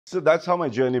So that's how my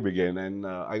journey began, and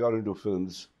I got into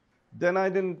films. Then I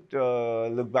didn't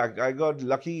look back. I got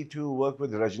lucky to work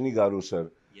with Rajni Garu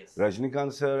sir. Yes.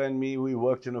 Rajnikant sir and me, we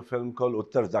worked in a film called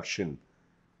Uttar Dakshin.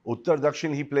 Uttar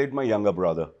Dakshin, he played my younger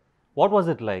brother. What was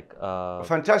it like?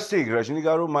 Fantastic, Rajni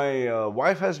Garu. My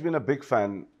wife has been a big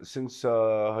fan since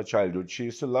her childhood. She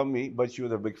used to love me, but she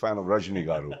was a big fan of Rajni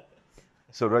Garu.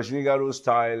 So Rajni Garu's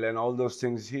style and all those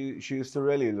things, she used to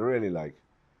really like.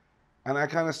 And I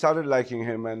kind of started liking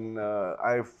him, and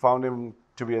I found him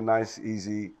to be a nice,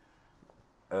 easy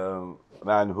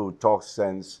man who talks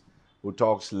sense, who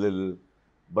talks little,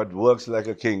 but works like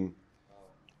a king.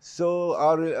 So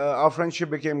our friendship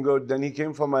became good. Then he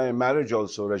came for my marriage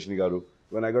also, Rajni Garu.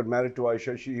 When I got married to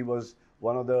Aisha, he was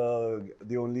one of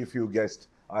the only few guests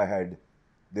I had.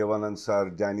 Devanand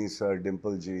sir, Danny sir,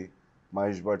 Dimple ji,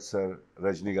 Mahesh Bhatt sir,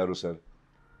 Rajni Garu sir.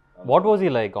 What was he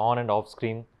like on and off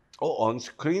screen? Oh, on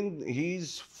screen,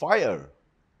 he's fire.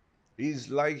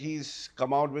 He's like he's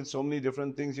come out with so many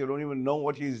different things. You don't even know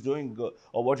what he's doing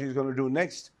or what he's going to do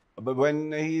next. But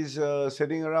when he's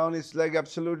sitting around, it's like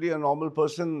absolutely a normal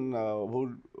person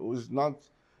who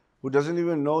doesn't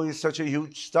even know he's such a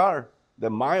huge star.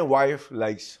 That my wife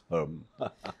likes him.